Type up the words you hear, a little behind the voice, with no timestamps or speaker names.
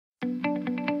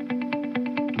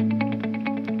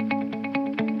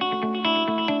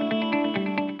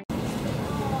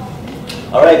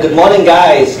All right, good morning,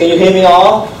 guys. Can you hear me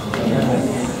all?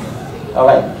 All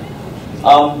right.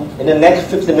 In the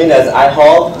next 50 minutes, I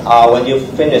hope when you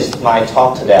finish my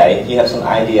talk today, you have some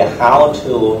idea how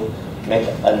to make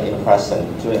an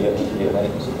impression during your interview.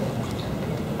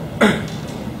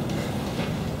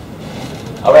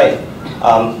 All right.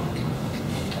 Oh,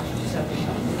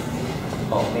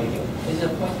 thank you. Is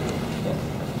it perfect?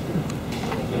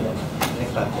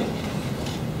 Next one, please.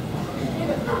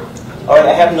 All right,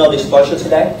 I have no disclosure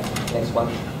today. Next one.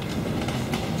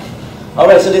 All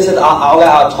right, so this is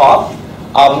our talk.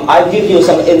 I'll give you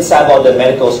some insight about the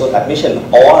medical school admission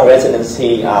or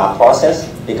residency process,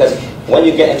 because when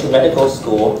you get into medical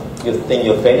school, you think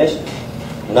you're finished.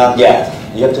 Not yet.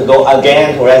 You have to go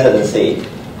again to residency.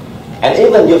 And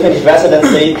even you finish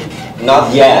residency,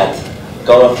 not yet.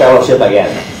 Go to fellowship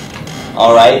again.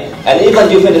 All right? And even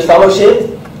you finish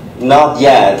fellowship, not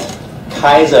yet.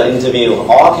 Kaiser interview,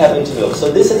 all cap interview. So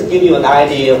this is to give you an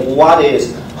idea of what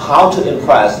is, how to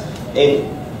impress in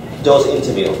those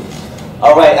interviews.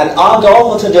 All right, and our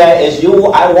goal for today is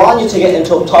I want you to get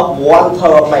into top 1/3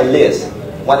 of my list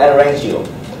when I rank you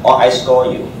or I score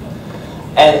you.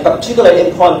 And particularly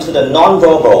important to the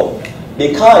non-verbal,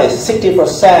 because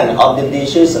 60% of the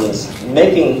decisions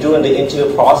making during the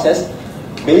interview process,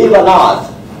 believe it or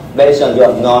not, based on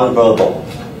your non-verbal.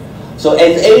 So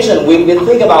as Asian, we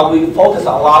focus a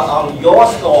lot on your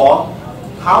score,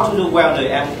 how to do well in the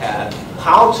MCAT,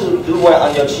 how to do well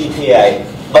on your GPA,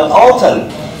 but often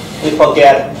we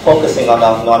forget focusing on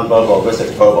the non-verbal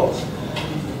versus verbal.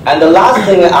 And the last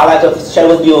thing I'd like to share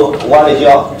with you what it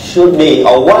should be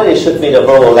the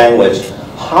verbal language.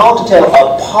 How to tell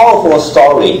a powerful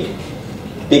story.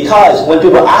 Because when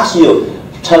people ask you,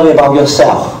 tell me about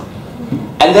yourself.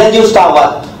 And then you start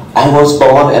what? I was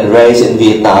born and raised in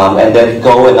Vietnam, and then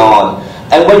going on.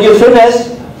 And when you finish,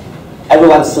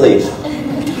 everyone sleeps.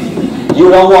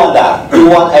 You don't want that. You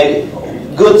want a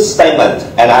good statement,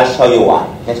 and I'll show you why.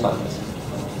 Next one, please.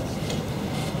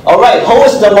 All right, who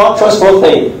is the more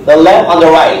trustworthy? The left or the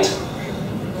right?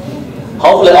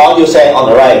 Hopefully all you say on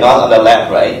the right, not on the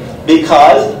left, right?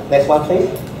 Because, next one, please.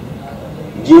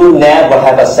 You never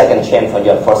have a second chance for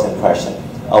your first impression.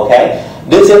 Okay?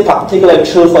 This is particularly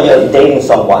true for your dating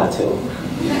someone too.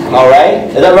 All right?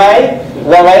 Is that right? Is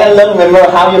that right? And remember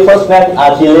how you first met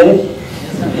Jillian?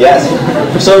 Yes.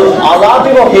 So a lot of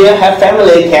people here have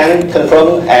family can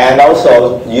confirm, and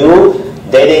also you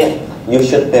dating, you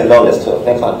should know this too.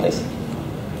 Next one, please.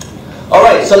 All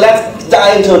right. So let's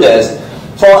dive into this.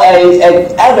 For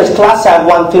an average class size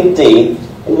 150,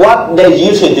 what they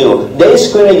usually do, they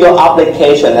screen your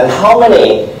application, and how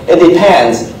many? It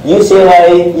depends.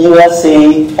 UCLA,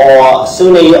 USC, or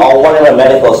SUNY, or whatever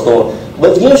medical school.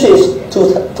 But usually it's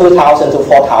 2,000 to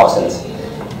 4,000.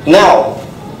 Now,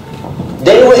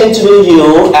 they will interview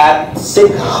you at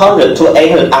 600 to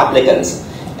 800 applicants,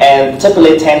 and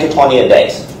typically 10 to 20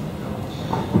 days.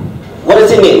 What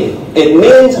does it mean? It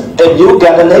means if you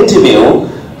get an interview,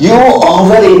 you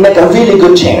already make a really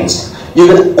good chance. You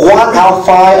get 1 out of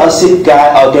 5 or 6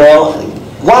 guy or girl,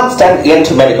 one step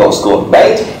into medical school,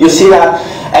 right? You see that?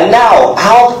 And now,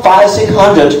 out 500,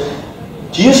 600,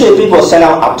 usually people send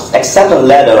out acceptance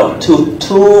letter to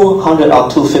 200 or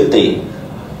 250.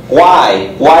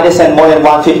 Why? Why they send more than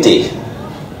 150?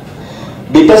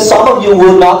 Because some of you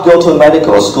will not go to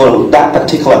medical school, that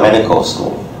particular medical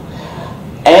school.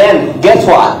 And guess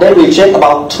what? They reject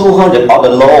about 200 or the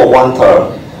lower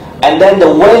 1/3. And then the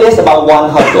wait is about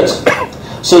 100.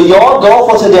 So your goal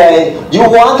for today, you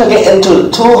want to get into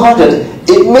 200,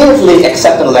 immediately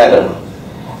accept the letter.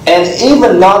 And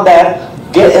even not that,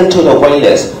 get into the wait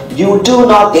list. You do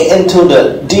not get into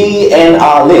the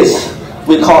DNR list.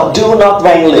 We call do not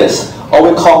rank list, or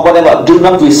we call whatever, do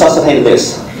not resuscitate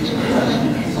list.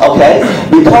 Okay?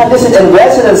 Because this is in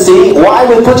residency, why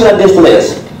we put you on this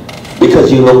list?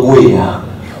 Because you look weird.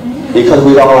 Because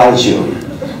we don't like you.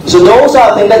 So those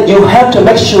are things that you have to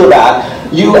make sure that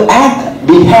you act,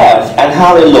 behave, and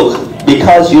how they look,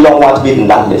 because you don't want to be in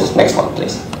that list. Next one,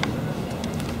 please.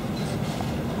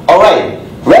 All right,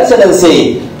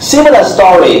 residency, similar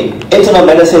story. Internal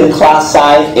medicine class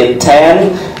size is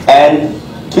 10, and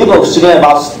people student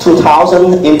about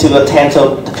 2,000 into the 10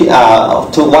 to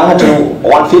 100 to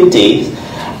 150,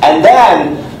 and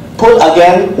then put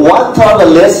again 1/3 of the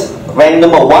list, rank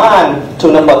number 1 to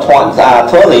number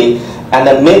 30, and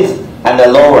the mid and the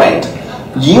low rank.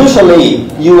 Usually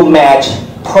you match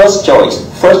first choice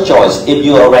if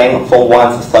you are ranked from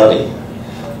 1 to 30,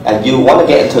 and you want to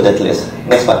get into that list.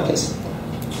 Next one, please.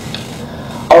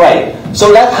 All right,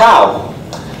 so that's how.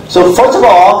 So first of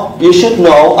all, you should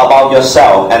know about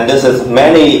yourself, and this is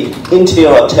many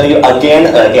interviewers tell you again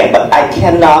and again, but I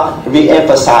cannot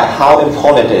re-emphasize how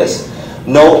important it is.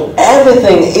 Know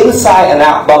everything inside and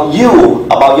out about you,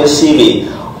 about your CV.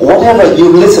 Whatever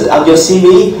you listed on your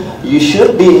CV, you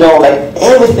should know like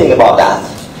everything about that.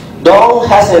 Don't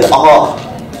hesitate, oh,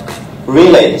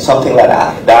 really, something like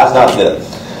that. That's not good.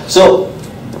 So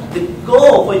the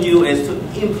goal for you is to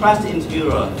impress the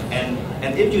interviewer, and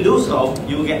if you do so,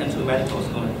 you will get into medical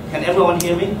school. Can everyone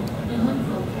hear me?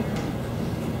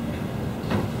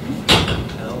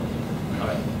 Hello?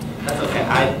 Alright. That's okay.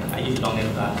 I usually don't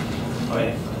get that.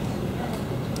 Alright.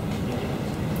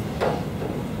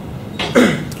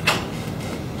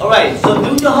 Alright, so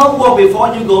do your homework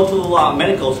before you go to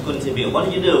medical school interview.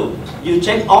 What do? You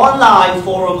check online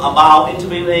forum about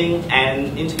interviewing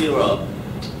and interviewer.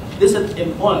 This is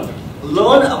important.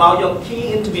 Learn about your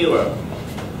key interviewer.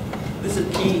 This is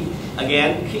key.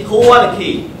 Again, key. Who are the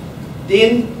key?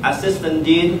 Dean, assistant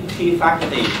dean, key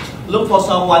faculty. Look for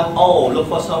someone old. Look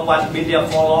for someone been there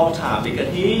for a long time, because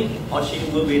he or she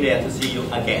will be there to see you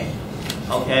again.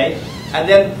 Okay? And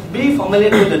then be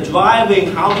familiar with the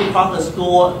driving, how to cross the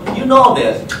school. You know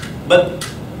this. But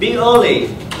be early.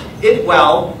 Eat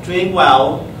well, drink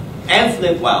well, and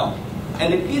sleep well.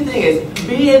 And the key thing is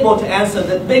be able to answer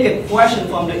the biggest question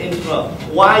from the interviewer.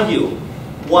 Why you?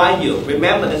 Why you?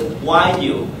 Remember this, why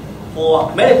you?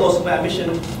 For medical school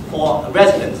admission, for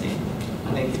residency.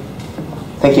 Thank you.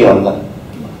 Thank you, Amla.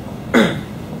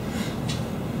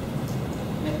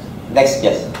 Next,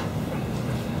 yes.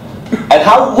 And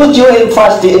how would you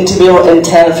impress the interviewer in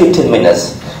 10-15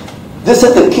 minutes? This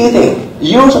is the key thing.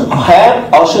 You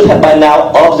have or should have by now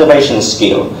observation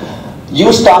skill.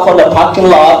 You start from the parking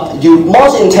lot, you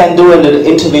most intend during the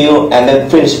interview, and then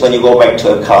finish when you go back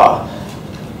to a car.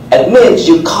 It means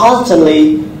you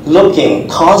constantly looking,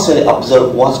 constantly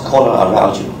observe what's going on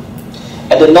around you.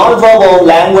 And the non-verbal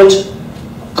language,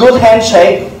 good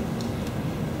handshake,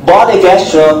 body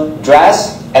gesture,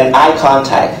 dress, and eye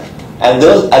contact. And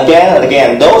those, again and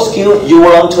again, those skills you will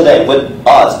learn today with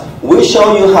us. We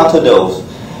show you how to do.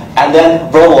 And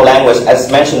then verbal language, as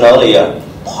mentioned earlier,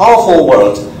 powerful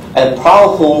words and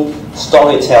powerful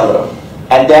storyteller.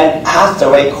 And then ask the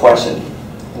right question.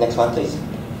 Next one, please.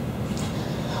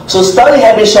 So study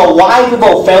have been shown why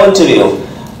people fail interview.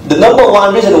 The number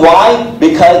one reason why,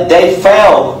 because they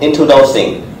fail into those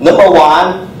things. Number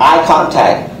one, eye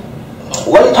contact.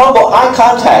 When you talk about eye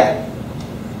contact,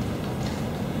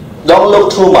 don't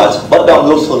look too much, but don't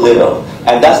look too little.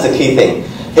 And that's the key thing.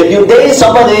 If you date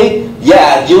somebody,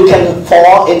 yeah, you can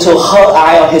fall into her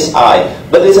eye or his eye.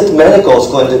 But this is medical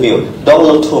school interview. Don't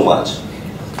look too much.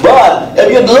 But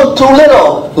if you look too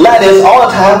little, like this all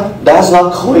the time, that's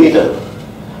not cool either.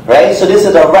 Right? So this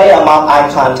is the right amount of eye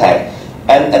contact.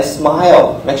 And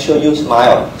smile. Make sure you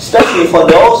smile. Especially for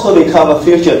those who become a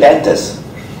future dentist.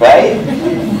 Right?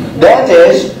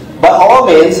 Dentist, by all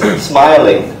means,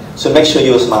 smiling. So make sure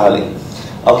you're smiling.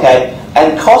 Okay?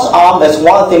 And cross arm is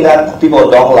one thing that people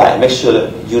don't like. Make sure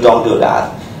that you don't do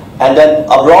that. And then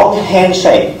a wrong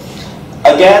handshake.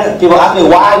 Again, people ask me,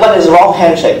 what is wrong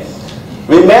handshake?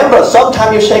 Remember,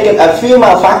 sometimes you shake it at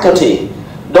female faculty.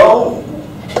 Don't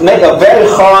make a very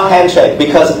hard handshake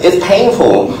because it's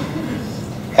painful.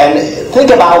 And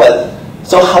think about it.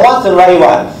 So what's the right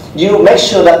one? You make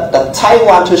sure that the tight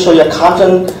one to show your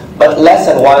confidence, but less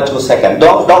than 1 or 2 seconds.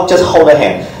 Don't just hold a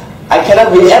hand. I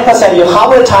cannot re-emphasize you how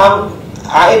many times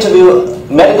I interview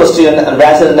medical student and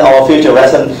resident or future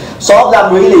resident. Some of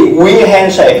them really weird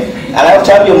handshake. And I will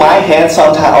tell you my hand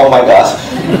sometimes, oh my gosh.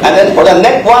 And then for the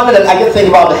next 1 minute I can think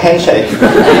about the handshake.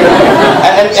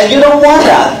 and you don't want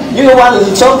that. You want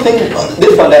something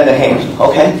different than the hand.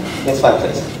 Okay? Next one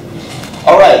please.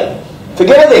 Alright.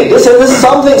 Forgetting. This is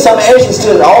something some Asian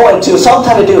students always do.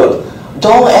 Sometimes they do it.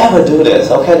 Don't ever do this.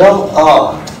 Okay? Don't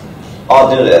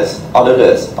do this. Do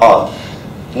this.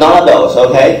 None of those.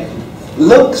 Okay?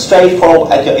 Look straight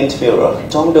forward at your interviewer.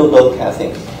 Don't do those kind of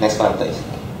things. Next one, please.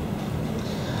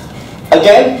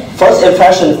 Again, first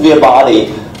impression of your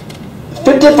body.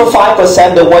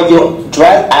 55% the way you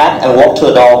dress, act, and walk to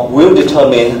the door will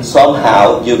determine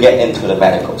somehow you get into the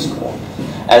medical school.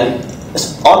 And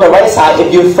on the right side,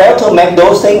 if you fail to make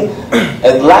those things,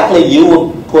 it's likely you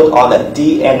will put on a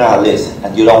DNR list,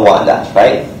 and you don't want that,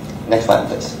 right? Next one,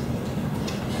 please.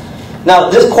 Now,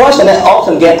 this question that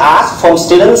often get asked from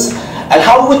students. And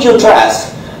how would you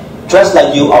dress? Dress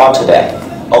like you are today.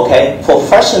 Okay?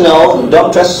 Professional,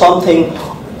 don't dress something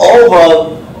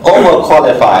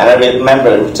overqualified. And I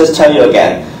remember, just tell you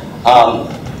again.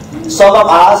 Some of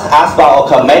us ask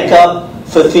about okay, makeup,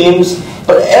 perfumes,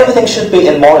 but everything should be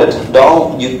in moderate.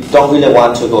 You don't really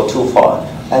want to go too far.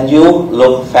 And you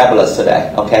look fabulous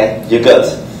today, okay? You're good.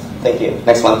 Thank you.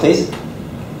 Next one, please.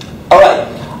 Alright,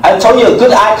 I told you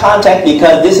good eye contact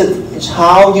because this is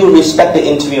how you respect the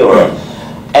interviewer.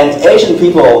 And Asian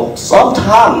people,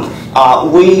 sometimes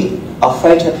we are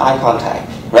afraid to have eye contact,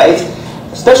 right?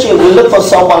 Especially if we look for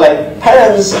someone like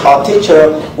parents or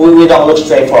teacher, we don't look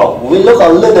straight forward. We look a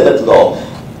little bit low.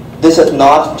 This is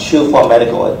not true for a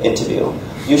medical interview.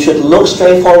 You should look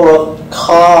straight forward,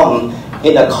 calm,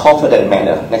 in a confident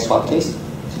manner. Next one, please.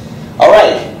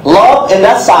 Alright, love in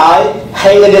that side,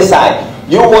 hate in this side.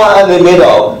 You want in the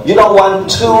middle. You don't want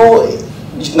too,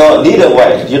 no, neither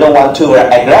way. You don't want too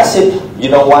aggressive. You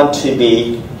don't want to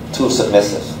be too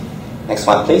submissive. Next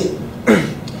one, please.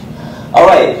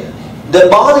 Alright, the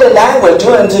body language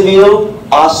during interview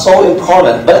are so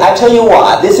important. But I tell you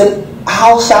what, this is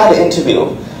outside the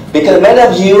interview. Because many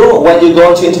of you, when you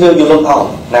go to interview, you look,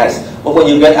 oh, nice. But when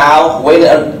you get out, wait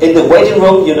in the waiting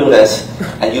room, you do this.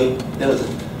 And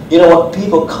you know what?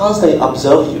 People constantly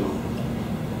observe you.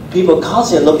 People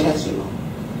constantly look at you.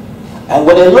 And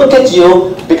when they look at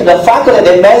you, because the faculty,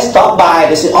 they may stop by,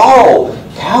 they say, oh,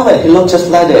 Calvin, he looks just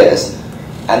like this.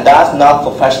 And that's not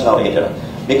professional either.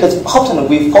 Because often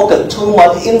we focus too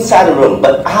much inside the room,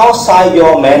 but outside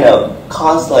your manner,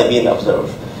 constantly being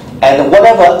observed. And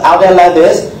whatever out there like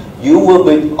this, you will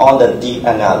be on the deep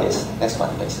analysis. Next one,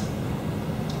 please.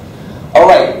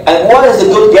 Alright, and what is a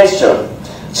good gesture?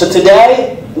 So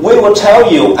today, we will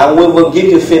tell you and we will give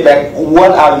you feedback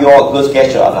what are your good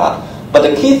gestures or not. But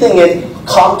the key thing is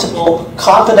comfortable,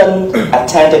 confident,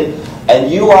 attentive,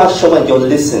 and you are showing you're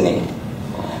listening.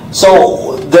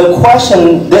 So this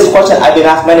question I've been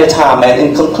asked many times, and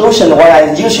in conclusion, what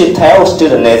I usually tell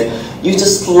students is, you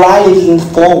just slightly lean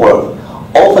forward,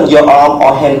 open your arm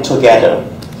or hand together,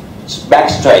 back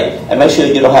straight, and make sure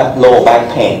you don't have lower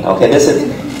back pain. Okay, this is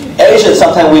Asian.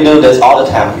 Sometimes we do this all the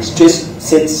time. Just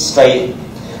sit straight,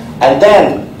 and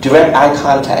then direct eye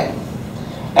contact,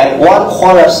 and one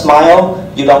quarter smile.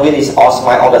 You don't really all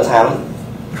smile all the time.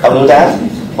 Don't do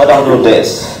that, but don't do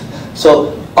this.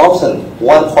 So often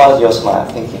one quarter your smile.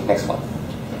 Thank you. Next one.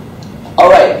 All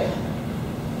right.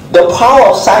 The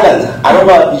power of silence. I don't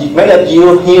know if many of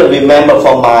you here remember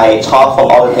from my talk from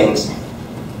other things.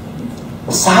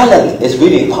 Silence is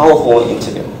really powerful in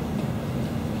interview.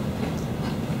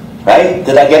 Right?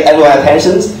 Did I get everyone's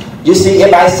attention? You see,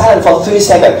 if I silent for 3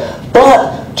 seconds,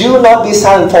 but do not be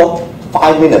silent for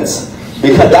 5 minutes,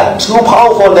 because that's too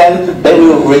powerful. Then they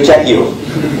will reject you.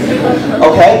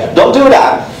 Okay? Don't do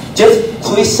that.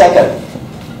 Just 3 seconds.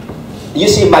 You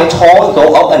see my tone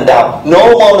go up and down.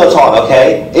 No monotone,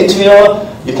 okay? Interviewer,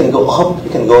 you can go up, you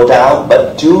can go down,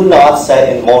 but do not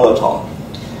say in monotone.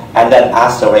 And then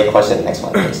ask the right question. Next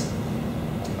one, please.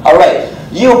 Alright,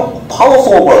 you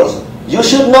powerful words. You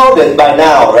should know this by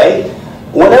now, right?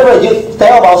 Whenever you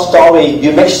tell about story,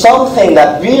 you make something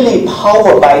that really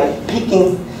powerful by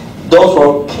picking those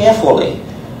words carefully.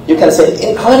 You can say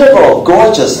incredible,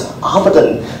 gorgeous,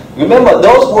 abundant. Remember,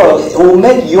 those words will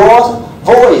make your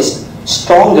voice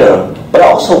stronger, but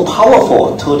also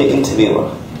powerful to the interviewer.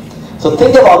 So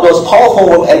think about those powerful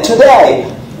words, and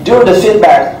today, during the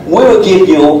feedback, we will give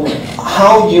you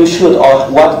how you should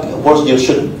or what words you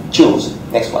should choose.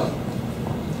 Next one.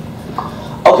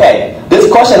 Okay,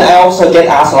 this question I also get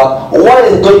asked a lot. What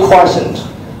is a good question,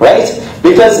 right?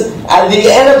 Because at the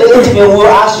end of the interview, we'll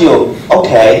ask you,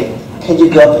 okay, can you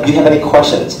go? Do you have any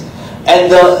questions?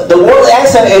 And the word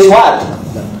answer is what?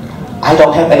 I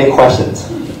don't have any questions.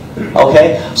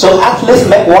 Okay, so at least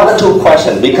make 1 or 2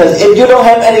 questions, because if you don't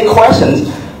have any questions,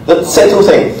 let's say 2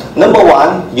 things. Number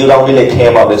 1, you don't really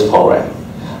care about this program.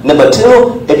 Number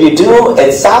 2, if you do,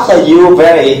 it sounds like you're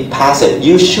very passive.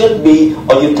 You should be,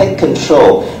 or you take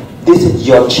control. This is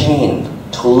your chance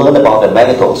to learn about the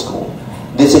medical school.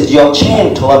 This is your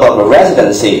chance to learn about the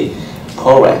residency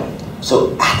program.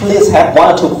 So at least have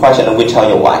 1 or 2 questions, and we'll tell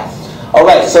you why.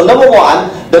 Alright, so number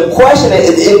 1, the question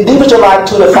is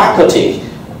individualized to the faculty,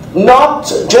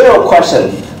 not general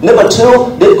question. Number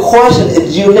 2, the question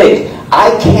is unique.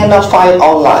 I cannot find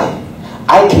online.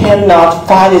 I cannot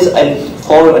find this in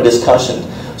forum and discussion.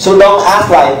 So don't ask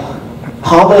like,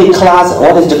 how many class,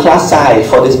 what is the class size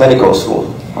for this medical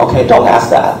school? Okay, don't ask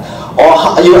that.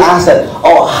 Or you ask that,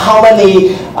 or how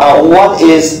many, what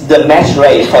is the match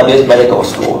rate for this medical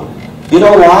school? You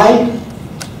know why?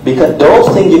 Because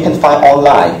those things you can find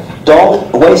online.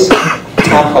 Don't waste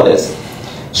time for this.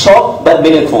 Short but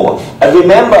meaningful. And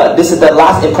remember, this is the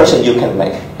last impression you can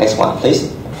make. Next one,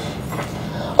 please.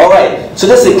 Alright, so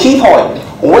this is the key point.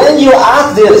 When you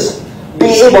ask this, be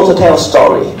able to tell a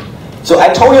story. So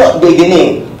I told you at the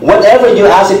beginning, whenever you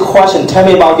ask a question, tell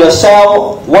me about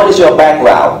yourself, what is your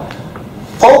background?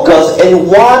 focus in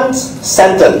one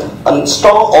sentence, a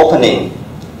strong opening.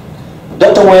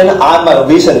 Dr. Wynn, I'm a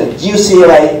recent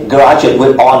UCLA graduate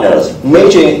with honors,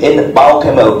 majoring in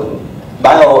biomedical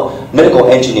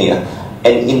engineer,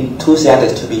 and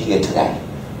enthusiastic to be here today.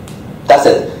 That's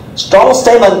it. Strong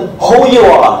statement, who you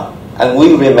are, and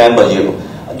we remember you.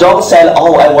 Don't say,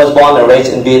 oh, I was born and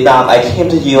raised in Vietnam. I came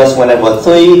to the US when I was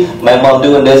 3. My mom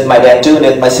doing this, my dad doing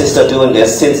it, my sister doing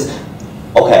this since.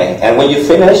 Okay, and when you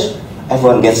finish,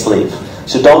 everyone gets sleep.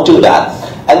 So don't do that.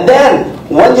 And then,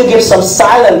 when you give some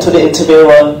silence to the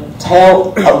interviewer,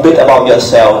 tell a bit about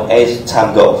yourself as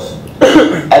time goes.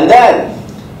 And then,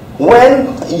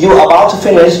 when you're about to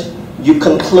finish, you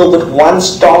conclude with one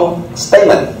strong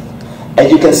statement. And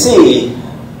you can see,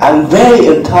 I'm very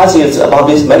enthusiastic about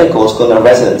this medical school and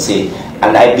residency,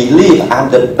 and I believe I'm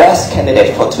the best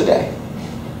candidate for today.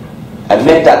 And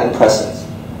make that impression.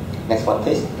 Next one,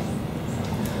 please.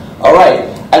 All right,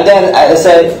 and then I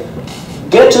said,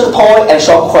 get to the point and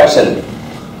short question.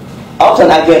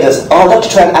 Often I get this, oh, Dr.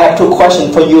 Tran, I have 2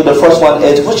 questions for you. The first one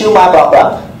is, would you mind, blah,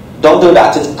 blah. Don't do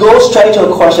that. Just go straight to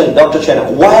the question, Dr.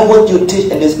 Tran, why would you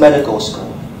teach in this medical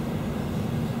school?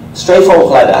 Straightforward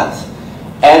like that.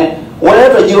 And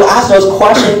whenever you ask those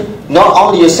questions, not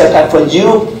only you set up for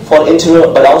you, for the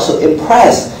interview, but also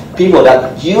impress people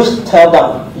that you tell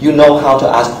them you know how to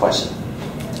ask questions.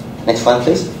 Next one,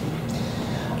 please.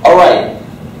 All right.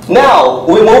 Now,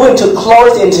 we're moving to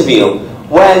close the interview.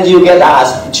 When you get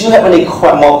asked, do you have any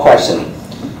more questions?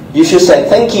 You should say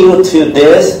thank you to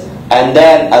this, and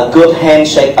then a good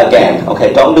handshake again.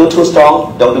 Okay, don't do too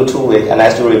strong, don't do too weak, and I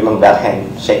still remember that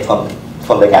handshake from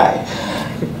the guy.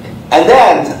 And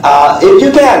then, if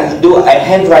you can, do a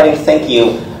handwriting thank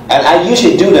you. And I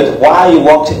usually do that while you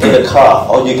walk in the car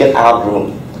or you get out of the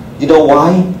room. You know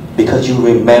why? Because you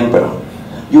remember.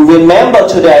 You remember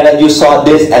today that you saw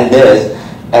this,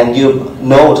 and you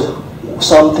note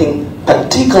something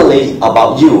particularly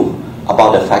about you,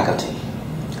 about the faculty.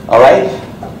 Alright?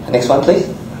 Next one, please.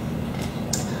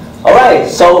 Alright,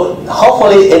 so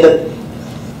hopefully in the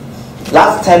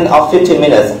last 10 or 15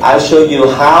 minutes, I'll show you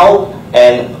how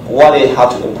and what is how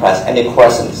to impress. Any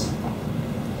questions?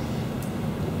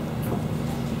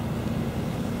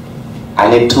 I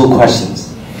need 2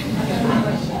 questions.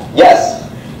 Yes?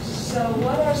 So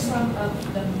what are some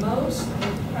of the most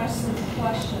impressive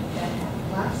questions that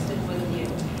have lasted with you?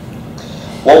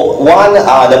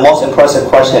 Well, the most impressive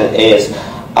question is,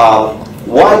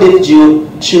 why did you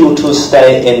choose to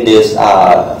stay in this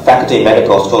faculty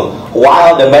medical school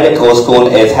while the medical school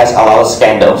has a lot of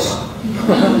scandals?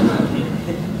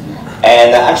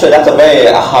 And actually that's a very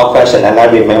hard question, and I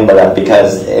remember that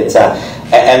because it's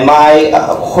and my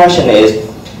question is,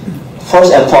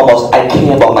 first and foremost, I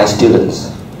care about my students.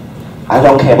 I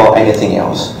don't care about anything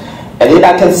else. And if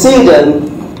I can see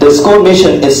the school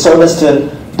mission is serving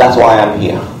students, that's why I'm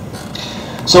here.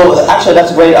 So actually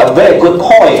that's a very good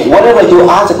point. Whenever you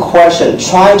ask a question,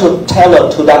 try to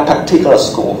tailor to that particular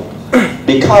school.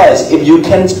 Because if you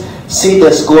can see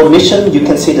the school mission, you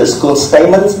can see the school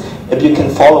statements, if you can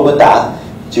follow with that,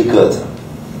 you're good.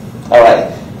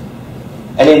 Alright.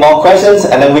 Any more questions?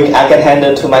 And then I can hand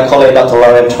it to my colleague, Dr.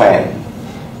 Wynn Tran.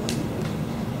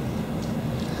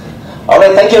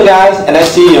 Alright, thank you guys, and I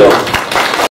see you.